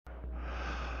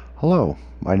Hello,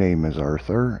 my name is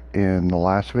Arthur. In the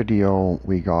last video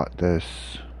we got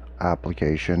this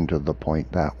application to the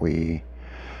point that we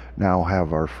now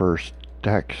have our first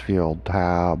text field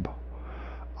tab.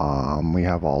 We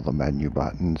have all the menu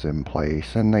buttons in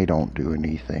place and they don't do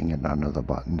anything, and none of the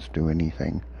buttons do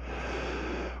anything.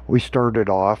 We started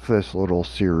off this little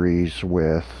series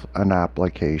with an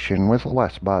application with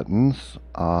less buttons,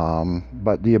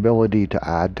 but the ability to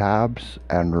add tabs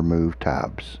and remove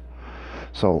tabs.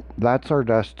 So that's our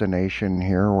destination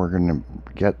here. We're going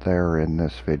to get there in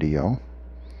this video.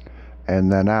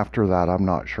 And then after that, I'm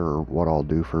not sure what I'll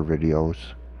do for videos.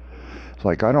 It's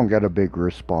like I don't get a big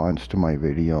response to my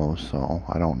videos, so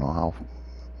I don't know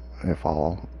if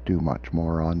I'll do much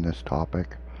more on this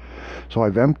topic. So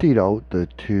I've emptied out the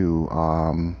two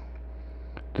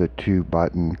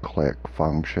button click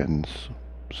functions.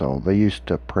 So they used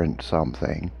to print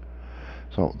something.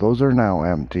 So those are now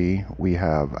empty. We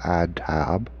have add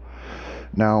tab.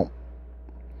 Now,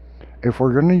 if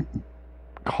we're going to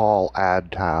call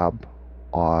add tab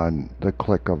on the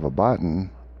click of a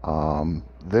button,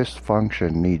 this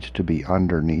function needs to be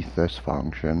underneath this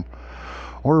function,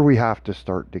 or we have to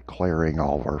start declaring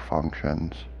all of our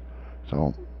functions.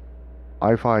 So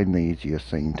I find the easiest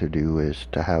thing to do is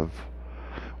to have,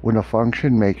 when a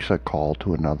function makes a call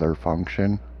to another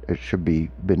function, it should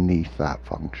be beneath that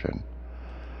function.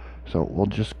 So we'll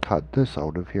just cut this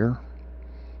out of here.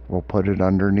 We'll put it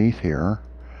underneath here.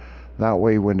 That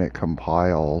way when it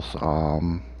compiles,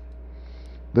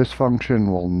 this function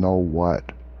will know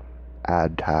what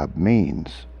add tab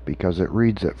means because it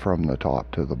reads it from the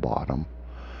top to the bottom.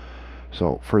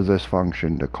 So for this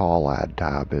function to call add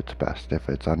tab, it's best if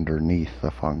it's underneath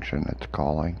the function it's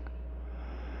calling.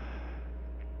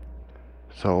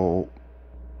 So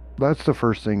that's the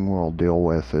first thing we'll deal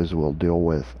with, is we'll deal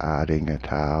with adding a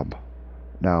tab.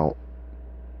 Now,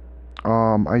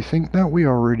 I think that we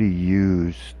already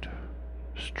used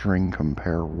string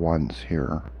compare once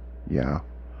here. Yeah.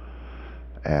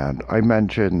 And I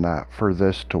mentioned that for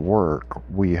this to work,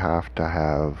 we have to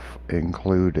have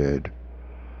included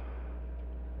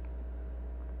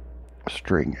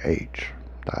string H.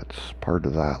 That's part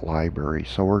of that library.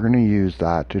 So we're going to use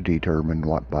that to determine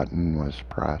what button was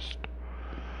pressed.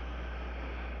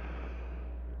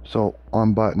 So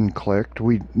on button clicked,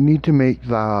 we need to make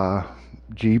the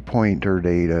G pointer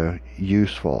data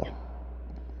useful,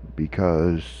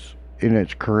 because in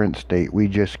its current state we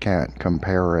just can't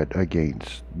compare it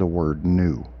against the word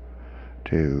new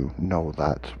to know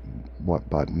that's what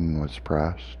button was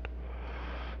pressed.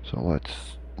 So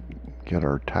let's get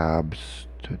our tabs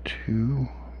to 2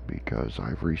 because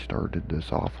I've restarted this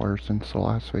software since the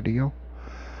last video.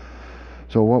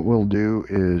 So what we'll do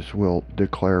is we'll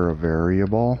declare a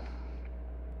variable.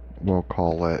 We'll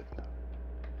call it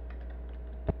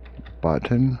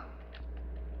button,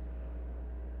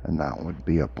 and that would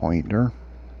be a pointer.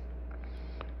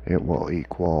 It will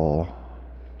equal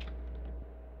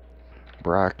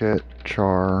bracket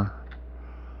char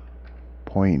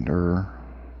pointer,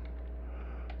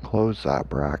 close that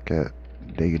bracket,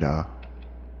 data,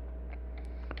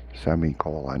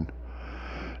 semicolon.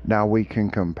 Now we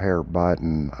can compare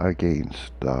button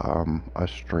against a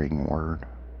string word.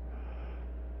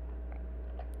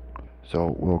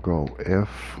 So we'll go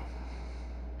if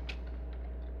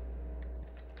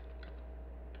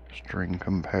string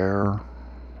compare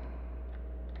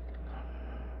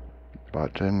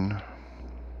button.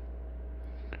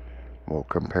 We'll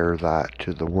compare that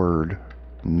to the word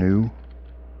new,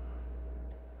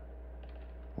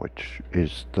 which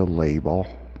is the label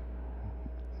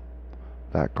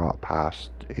that got passed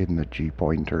in the G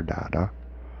pointer data.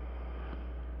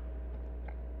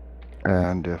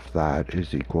 And if that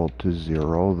is equal to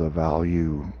 0, the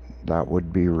value that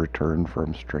would be returned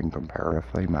from string compare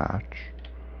if they match.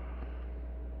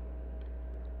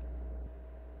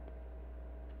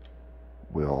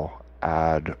 We'll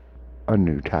add a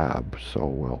new tab. So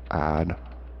we'll add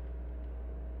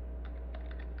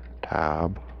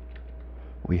tab.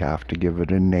 We have to give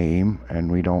it a name,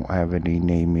 and we don't have any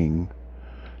naming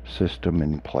system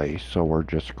in place, so we're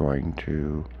just going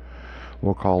to,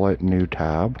 we'll call it new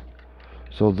tab.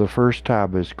 So the first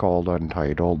tab is called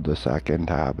untitled, the second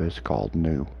tab is called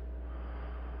new.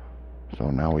 So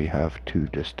now we have 2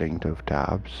 distinctive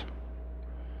tabs.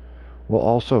 We'll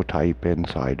also type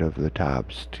inside of the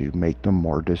tabs to make them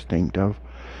more distinctive,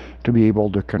 to be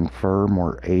able to confirm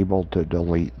we're able to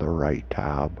delete the right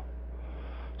tab.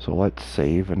 So let's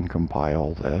save and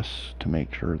compile this to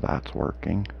make sure that's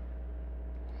working.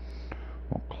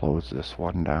 We'll close this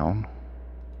one down.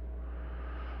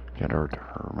 Get our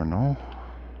terminal.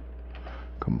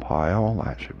 Compile,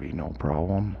 that should be no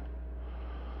problem.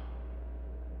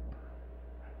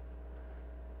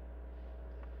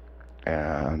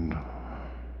 And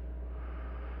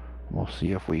we'll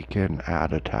see if we can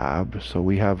add a tab. So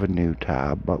we have a new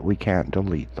tab, but we can't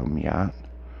delete them yet.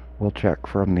 We'll check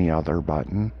from the other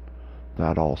button.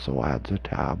 That also adds a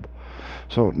tab.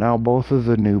 So now both of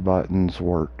the new buttons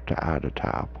work to add a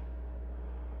tab.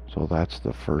 So that's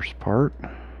the first part.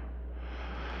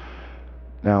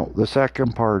 Now the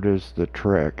second part is the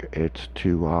trick. It's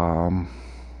to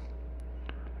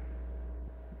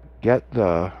get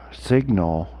the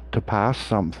signal to pass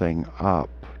something up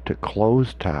to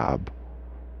close tab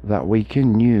that we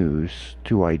can use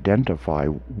to identify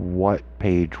what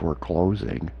page we're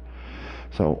closing.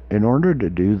 So in order to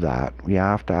do that, we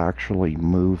have to actually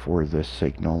move where this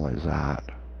signal is at.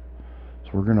 So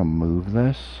we're going to move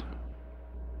this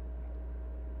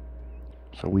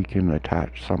so we can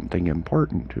attach something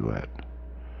important to it.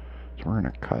 So we're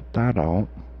going to cut that out.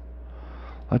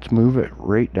 Let's move it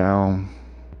right down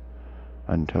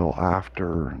until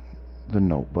after the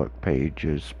notebook page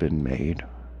has been made.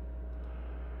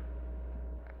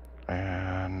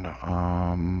 And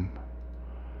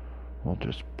we'll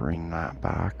just bring that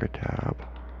back a tab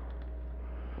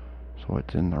so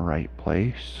it's in the right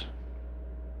place.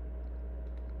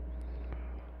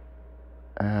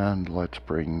 And let's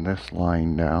bring this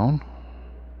line down.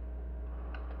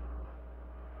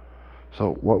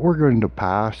 So what we're going to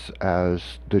pass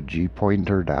as the G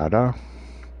pointer data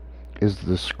is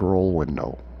the scroll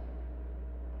window.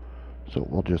 So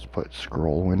we'll just put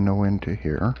scroll window into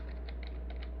here.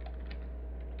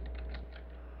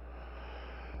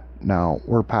 Now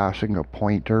we're passing a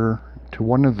pointer to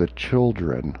one of the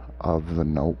children of the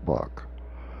notebook,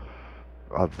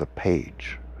 of the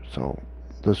page. So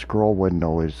the scroll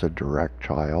window is a direct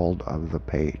child of the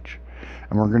page.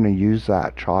 And we're going to use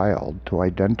that child to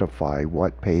identify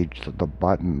what page the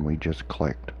button we just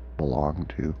clicked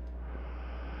belonged to.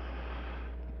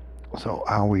 So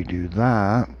how we do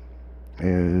that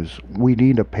is we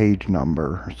need a page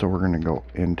number. So we're going to go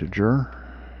integer,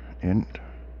 int,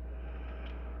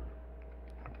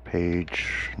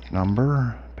 page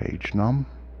number, page num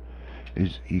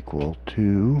is equal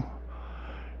to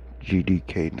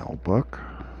GTK notebook.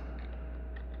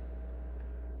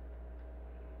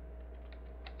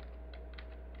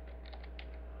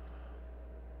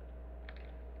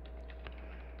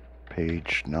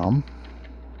 Page num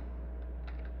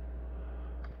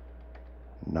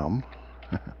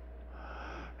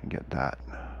get that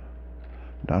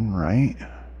done right.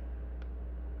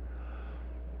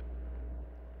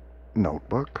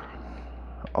 Notebook.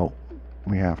 Oh,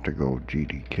 we have to go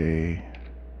GTK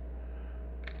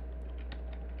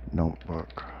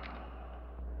notebook,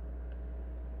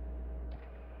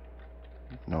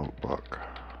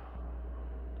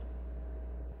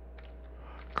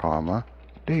 comma,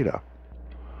 data.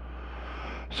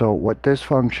 So what this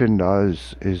function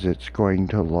does is it's going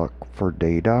to look for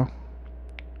data,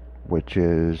 which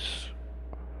is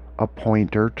a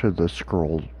pointer to the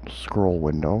scroll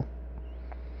window,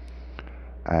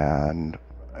 and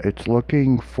it's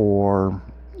looking for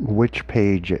which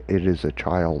page it is a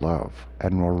child of,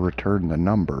 and will return the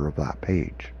number of that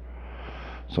page.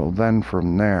 So then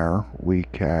from there we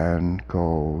can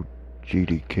go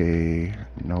GTK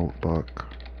notebook,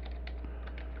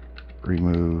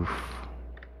 remove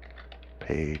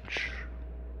page,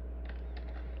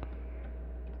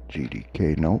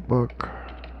 GTK notebook,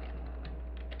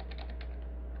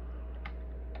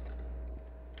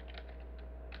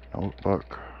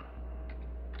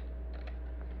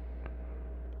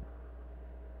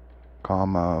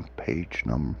 comma, page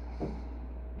number.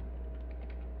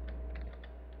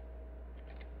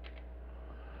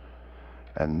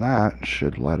 And that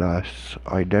should let us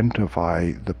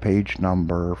identify the page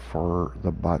number for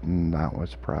the button that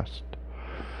was pressed.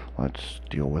 Let's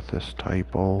deal with this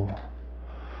typo.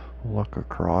 Look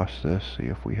across this, see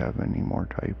if we have any more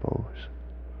typos.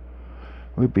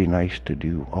 It would be nice to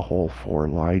do a whole 4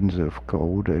 lines of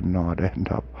code and not end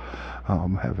up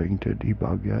having to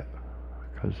debug it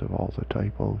because of all the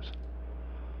typos.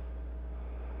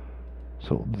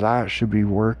 So that should be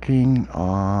working.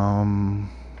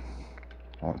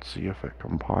 Let's see if it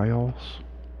compiles.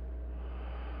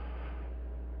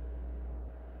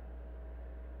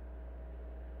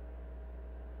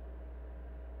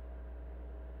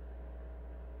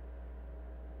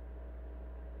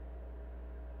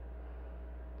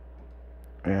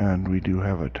 And we do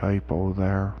have a typo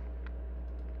there.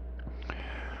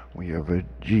 We have a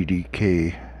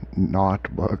GTK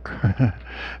notebook.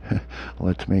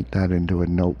 Let's make that into a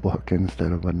notebook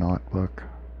instead of a notebook.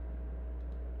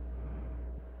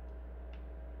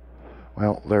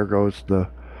 Well, there goes the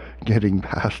getting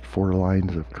past 4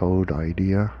 lines of code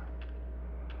idea.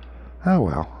 Oh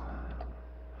well.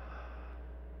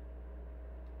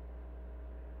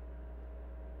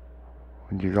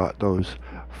 When you got those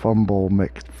fumble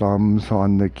McThumbs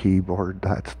on the keyboard,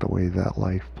 that's the way that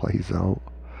life plays out.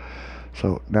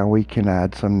 So now we can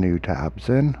add some new tabs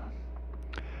in,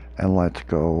 and let's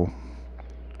go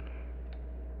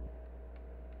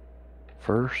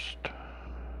first.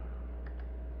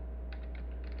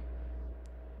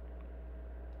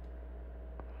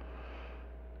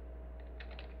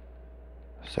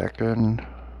 Second.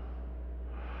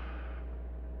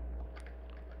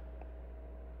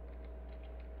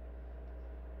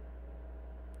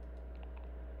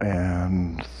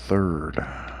 And third.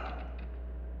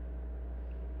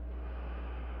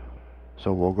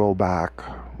 So we'll go back,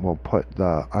 we'll put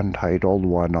the untitled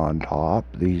one on top.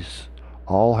 These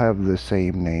all have the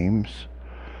same names.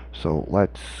 So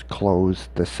let's close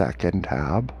the second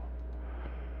tab.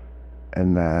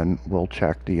 And then we'll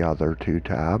check the other two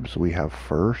tabs. We have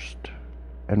first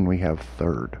and we have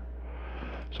third.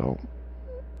 So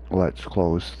let's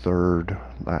close third.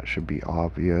 That should be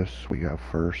obvious. We have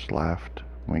first left.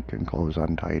 We can close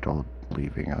untitled,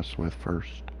 leaving us with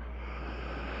first.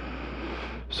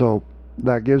 So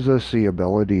that gives us the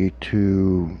ability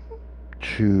to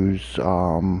choose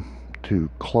to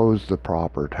close the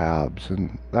proper tabs,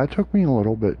 and that took me a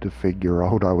little bit to figure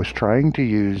out. I was trying to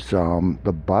use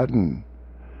the button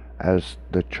as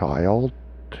the child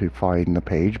to find the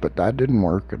page, but that didn't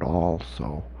work at all.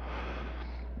 So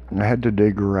I had to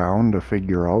dig around to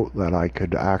figure out that I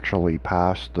could actually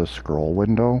pass the scroll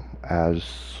window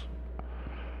as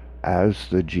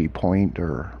the G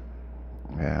pointer.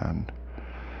 And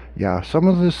yeah, some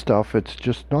of this stuff, it's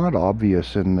just not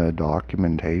obvious in the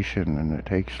documentation, and it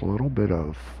takes a little bit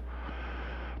of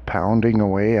pounding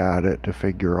away at it to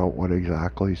figure out what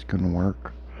exactly is going to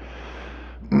work.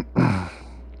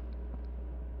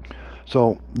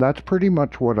 So that's pretty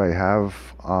much what I have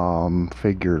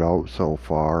figured out so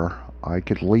far. I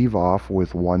could leave off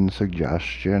with one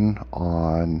suggestion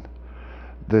on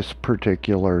this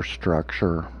particular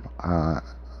structure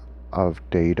of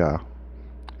data,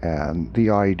 and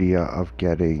the idea of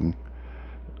getting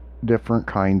different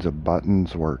kinds of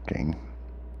buttons working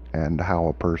and how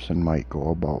a person might go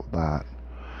about that.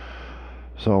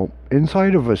 So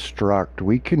inside of a struct,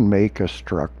 we can make a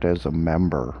struct as a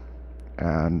member,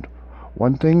 and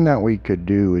one thing that we could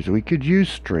do is we could use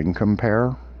string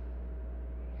compare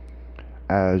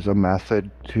as a method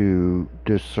to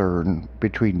discern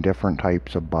between different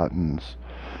types of buttons.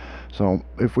 So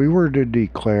if we were to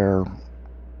define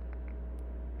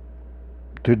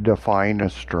a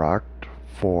struct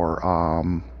for,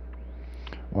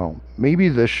 well, maybe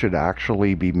this should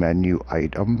actually be menu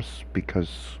items,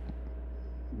 because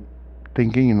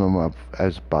thinking of them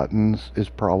as buttons is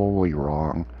probably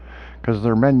wrong, because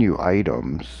they're menu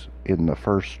items in the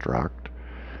first struct,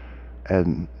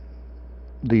 and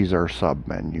these are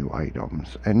sub-menu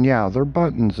items. And yeah, they're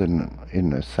buttons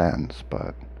in a sense,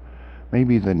 but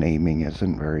maybe the naming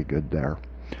isn't very good there.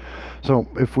 So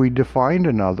if we defined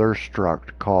another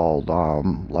struct called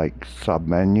like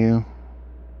submenu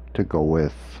to go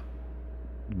with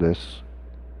this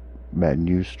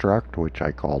menu struct, which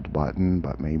I called button,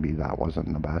 but maybe that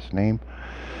wasn't the best name,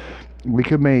 we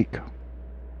could make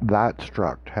that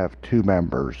struct have two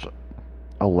members,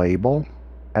 a label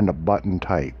and a button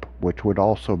type, which would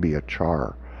also be a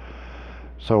char.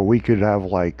 So we could have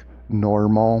like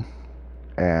normal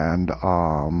and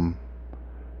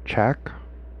check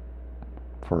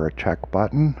for a check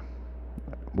button,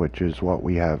 which is what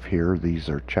we have here. These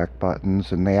are check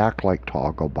buttons, and they act like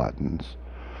toggle buttons.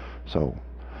 So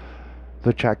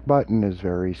the check button is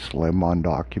very slim on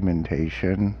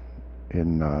documentation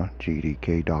in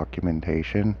GTK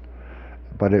documentation,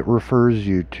 but it refers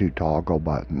you to toggle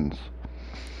buttons.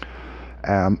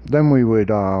 Then we would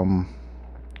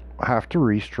have to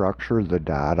restructure the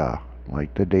data.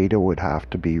 Like the data would have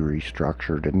to be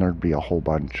restructured, and there'd be a whole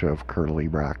bunch of curly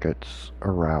brackets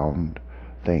around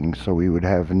things. So we would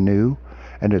have new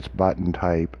and its button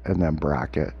type, and then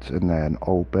brackets, and then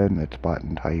open, its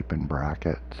button type, and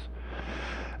brackets.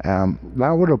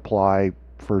 That would apply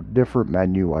for different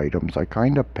menu items. I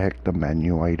kind of picked the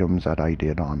menu items that I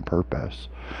did on purpose.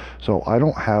 So I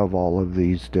don't have all of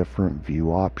these different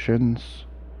view options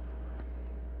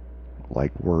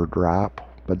like word wrap,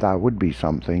 but that would be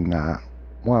something that,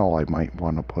 well, I might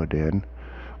want to put in,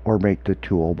 or make the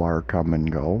toolbar come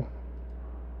and go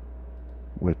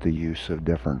with the use of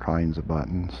different kinds of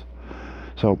buttons.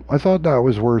 So I thought that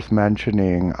was worth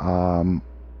mentioning.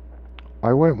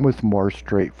 I went with more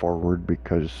straightforward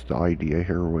because the idea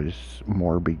here was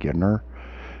more beginner,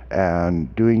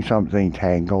 and doing something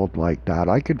tangled like that,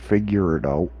 I could figure it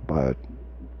out, but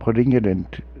putting it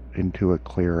into a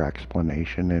clear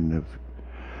explanation in the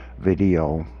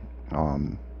video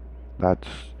That's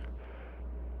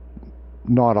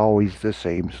not always the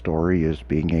same story as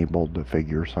being able to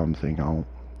figure something out.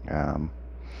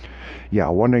 Yeah,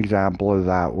 one example of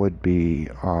that would be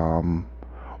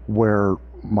where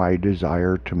my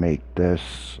desire to make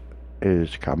this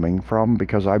is coming from,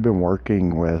 because I've been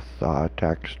working with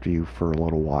text view for a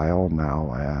little while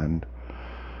now and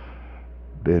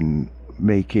been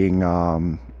making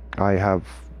I have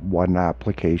one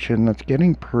application that's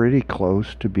getting pretty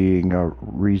close to being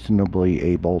reasonably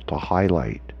able to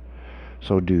highlight.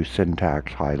 So do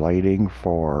syntax highlighting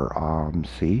for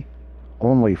C,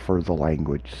 only for the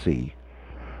language C,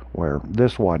 where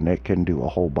this one, it can do a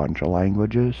whole bunch of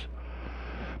languages.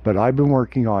 But I've been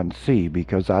working on C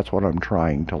because that's what I'm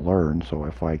trying to learn. So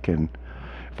if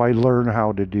I learn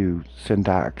how to do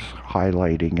syntax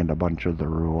highlighting and a bunch of the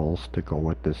rules to go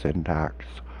with the syntax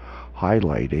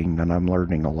highlighting, then I'm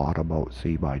learning a lot about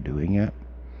C by doing it.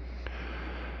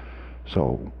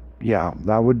 So yeah,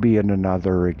 that would be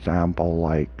another example.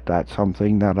 Like, that's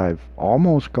something that I've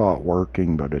almost got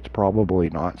working, but it's probably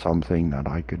not something that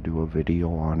I could do a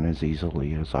video on as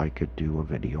easily as I could do a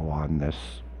video on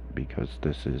this, because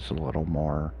this is a little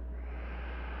more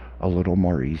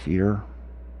easier.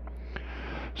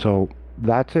 So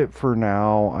that's it for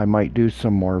now. I might do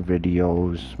some more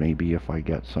videos, maybe if I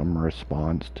get some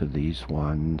response to these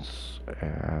ones,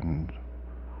 and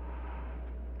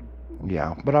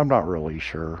yeah, but I'm not really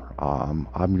sure.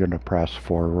 I'm gonna press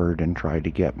forward and try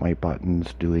to get my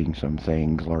buttons doing some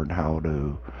things, learn how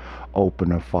to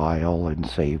open a file and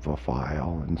save a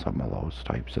file and some of those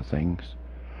types of things.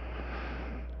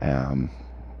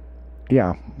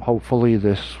 Yeah, hopefully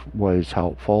this was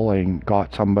helpful and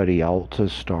got somebody else to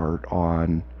start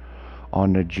on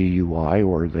a GUI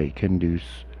where they can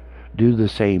do the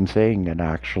same thing and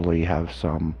actually have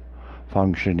some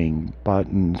functioning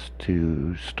buttons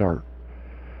to start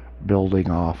building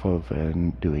off of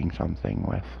and doing something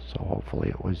with. So hopefully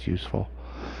it was useful.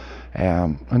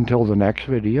 Until the next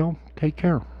video, take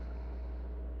care.